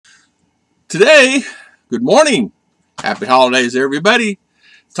Today, good morning. Happy holidays, everybody.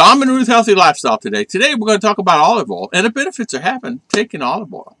 Tom and Ruth Healthy Lifestyle today. Today, we're going to talk about olive oil and the benefits of having taking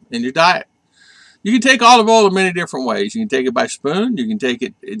olive oil in your diet. You can take olive oil in many different ways. You can take it by spoon. You can take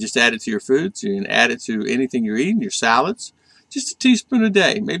it, just add it to your foods. You can add it to anything you're eating, your salads. Just a teaspoon a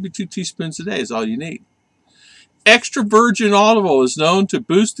day, maybe 2 teaspoons a day is all you need. Extra virgin olive oil is known to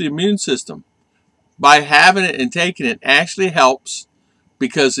boost the immune system. By having it and taking it actually helps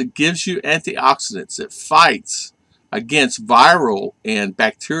because it gives you antioxidants. It fights against viral and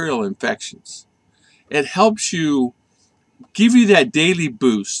bacterial infections. It helps you, give you that daily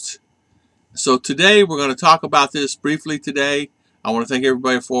boost. So today we're going to talk about this briefly today. I want to thank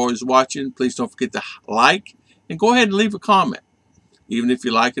everybody for always watching. Please don't forget to like and go ahead and leave a comment. Even if you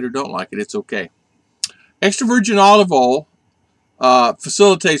like it or don't like it, it's okay. Extra virgin olive oil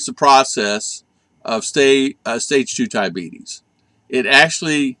facilitates the process of stage 2 diabetes. It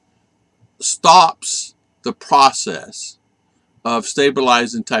actually stops the process of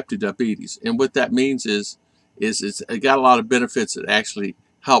stabilizing type 2 diabetes. And what that means is it got a lot of benefits. It actually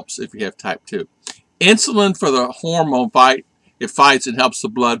helps if you have type 2. Insulin for the hormone fight. It fights and helps the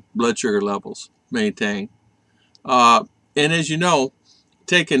blood sugar levels maintain. And as you know,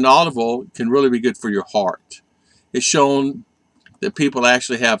 taking olive oil can really be good for your heart. It's shown that people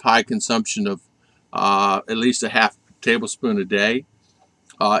actually have high consumption of at least a half tablespoon a day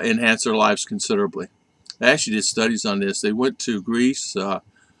enhance their lives considerably. They actually did studies on this. They went to Greece,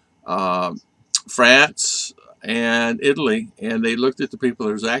 France, and Italy, and they looked at the people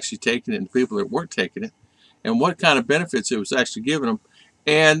that was actually taking it and the people that weren't taking it, and what kind of benefits it was actually giving them.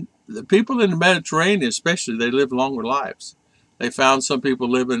 And the people in the Mediterranean, especially, they live longer lives. They found some people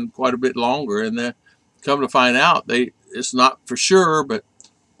living quite a bit longer, and then come to find out, it's not for sure, but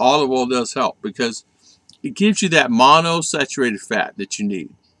olive oil does help because it gives you that monosaturated fat that you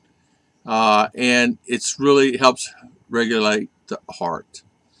need. And it's really helps regulate the heart.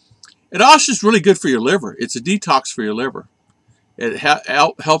 It also is really good for your liver. It's a detox for your liver. It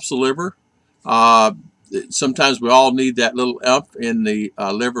helps the liver. Sometimes we all need that little umph in the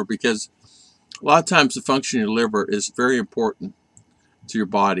liver because a lot of times the function of your liver is very important to your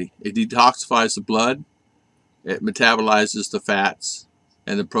body. It detoxifies the blood. It metabolizes the fats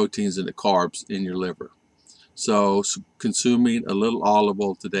and the proteins and the carbs in your liver. So consuming a little olive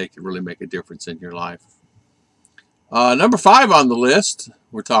oil today can really make a difference in your life. Number 5 on the list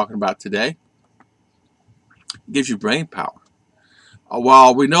we're talking about today gives you brain power.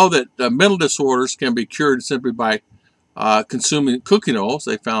 While we know that mental disorders can be cured simply by consuming cooking oils,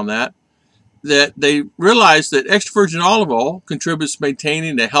 they found that they realized that extra virgin olive oil contributes to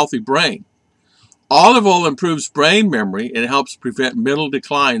maintaining a healthy brain. Olive oil improves brain memory and helps prevent mental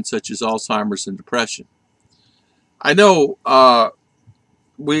decline such as Alzheimer's and depression. I know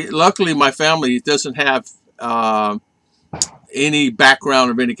luckily my family doesn't have any background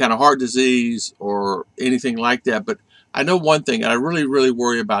of any kind of heart disease or anything like that, but I know one thing, and I really, really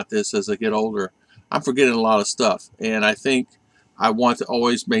worry about this as I get older. I'm forgetting a lot of stuff, and I think I want to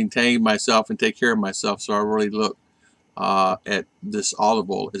always maintain myself and take care of myself, so I really look at this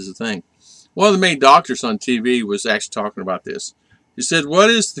olive oil as a thing. One of the main doctors on TV was actually talking about this. He said, "What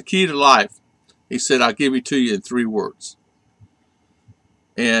is the key to life?" He said, "I'll give it to you in 3 words."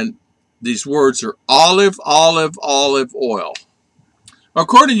 And these words are olive, olive, olive oil.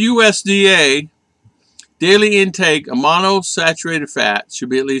 According to USDA, daily intake of monosaturated fat should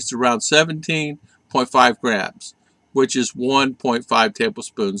be at least around 17.5 grams, which is 1.5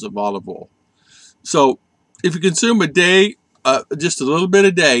 tablespoons of olive oil. So if you consume a day, just a little bit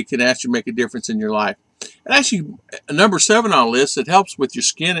a day can actually make a difference in your life. And actually, number 7 on the list, it helps with your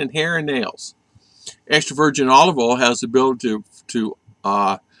skin and hair and nails. Extra virgin olive oil has the ability to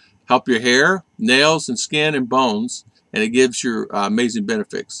help your hair, nails, and skin and bones, and it gives you amazing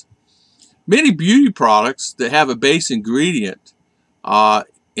benefits. Many beauty products that have a base ingredient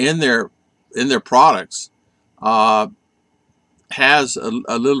in their products has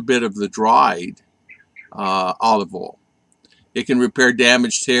a little bit of the dried olive oil. It can repair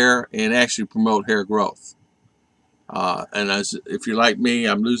damaged hair and actually promote hair growth. And if you're like me,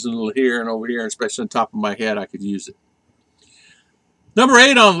 I'm losing a little here and over here, especially on top of my head, I could use it. Number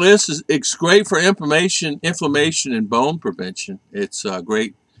 8 on the list is it's great for inflammation and bone prevention. It's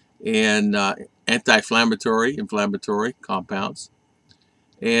great in anti-inflammatory compounds,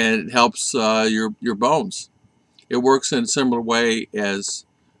 and it helps your bones. It works in a similar way as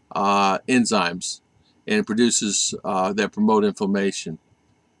enzymes, and it produces that promote inflammation.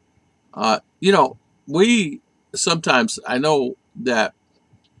 You know, sometimes, I know that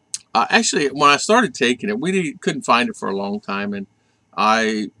actually when I started taking it, we couldn't find it for a long time, and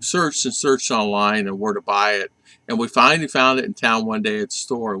I searched and searched online and where to buy it, and we finally found it in town one day at the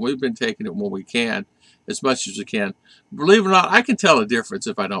store, and we've been taking it when we can, as much as we can. Believe it or not, I can tell a difference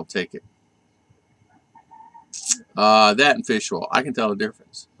if I don't take it. That and fish oil, I can tell a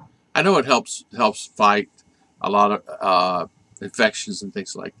difference. I know it helps fight a lot of infections and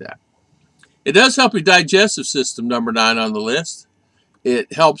things like that. It does help your digestive system, number 9 on the list.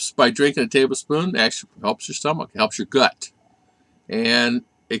 It helps by drinking a tablespoon. It actually helps your stomach, helps your gut. And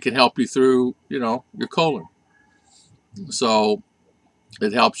it can help you through, your colon. So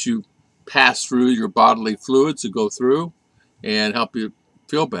it helps you pass through your bodily fluids to go through and help you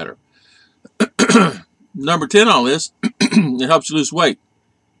feel better. Number 10 on this, it helps you lose weight.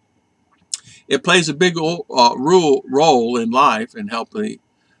 It plays a big role in life and helping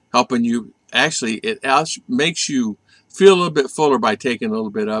you. Actually, it makes you feel a little bit fuller by taking a little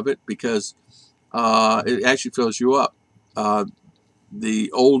bit of it, because it actually fills you up.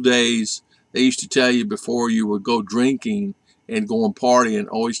 The old days, they used to tell you before you would go drinking and go and partying,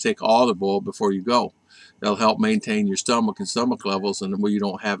 always take olive oil before you go. That'll help maintain your stomach and stomach levels, and where you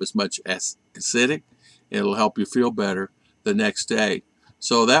don't have as much acidic. It'll help you feel better the next day.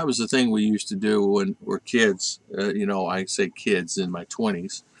 So that was the thing we used to do when we were kids. I say kids in my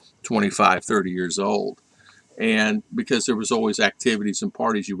 20s, 25, 30 years old. And because there was always activities and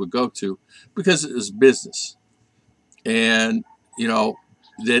parties you would go to, because it was business. And,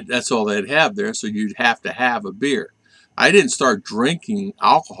 that's all they'd have there, so you'd have to have a beer. I didn't start drinking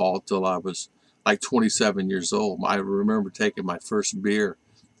alcohol till I was like 27 years old. I remember taking my first beer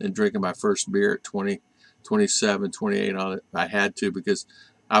and drinking my first beer at 20, 27, 28 on it. I had to, because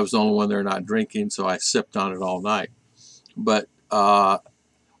I was the only one there not drinking, so I sipped on it all night. But I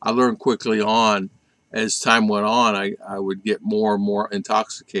learned quickly on, as time went on, I would get more and more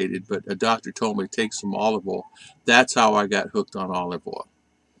intoxicated. But a doctor told me to take some olive oil. That's how I got hooked on olive oil.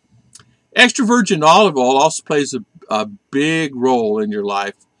 Extra virgin olive oil also plays a big role in your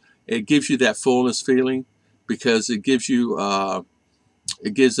life. It gives you that fullness feeling, because it gives you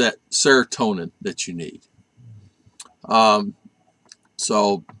it gives that serotonin that you need.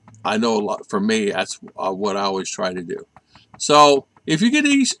 So I know a lot, for me, that's what I always try to do. So if you could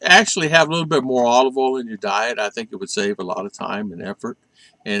actually have a little bit more olive oil in your diet, I think it would save a lot of time and effort,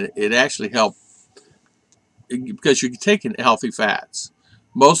 and it actually help, because you're taking healthy fats.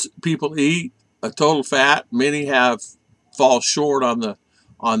 Most people eat a total fat. Many fall short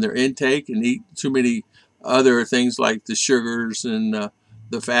on their intake and eat too many other things like the sugars and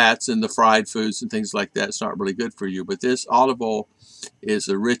the fats and the fried foods and things like that. It's not really good for you. But this olive oil is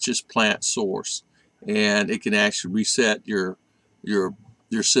the richest plant source, and it can actually reset your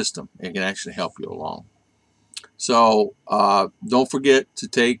system. It can actually help you along. So don't forget to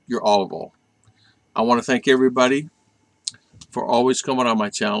take your olive oil. I want to thank everybody for always coming on my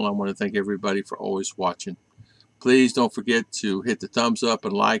channel. I want to thank everybody for always watching. Please don't forget to hit the thumbs up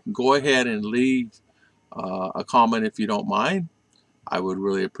and like, and go ahead and leave a comment if you don't mind. I would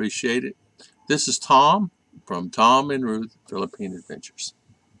really appreciate it. This is Tom from Tom and Ruth Philippine Adventures.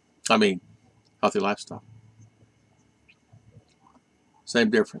 Healthy lifestyle. Same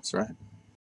difference, right?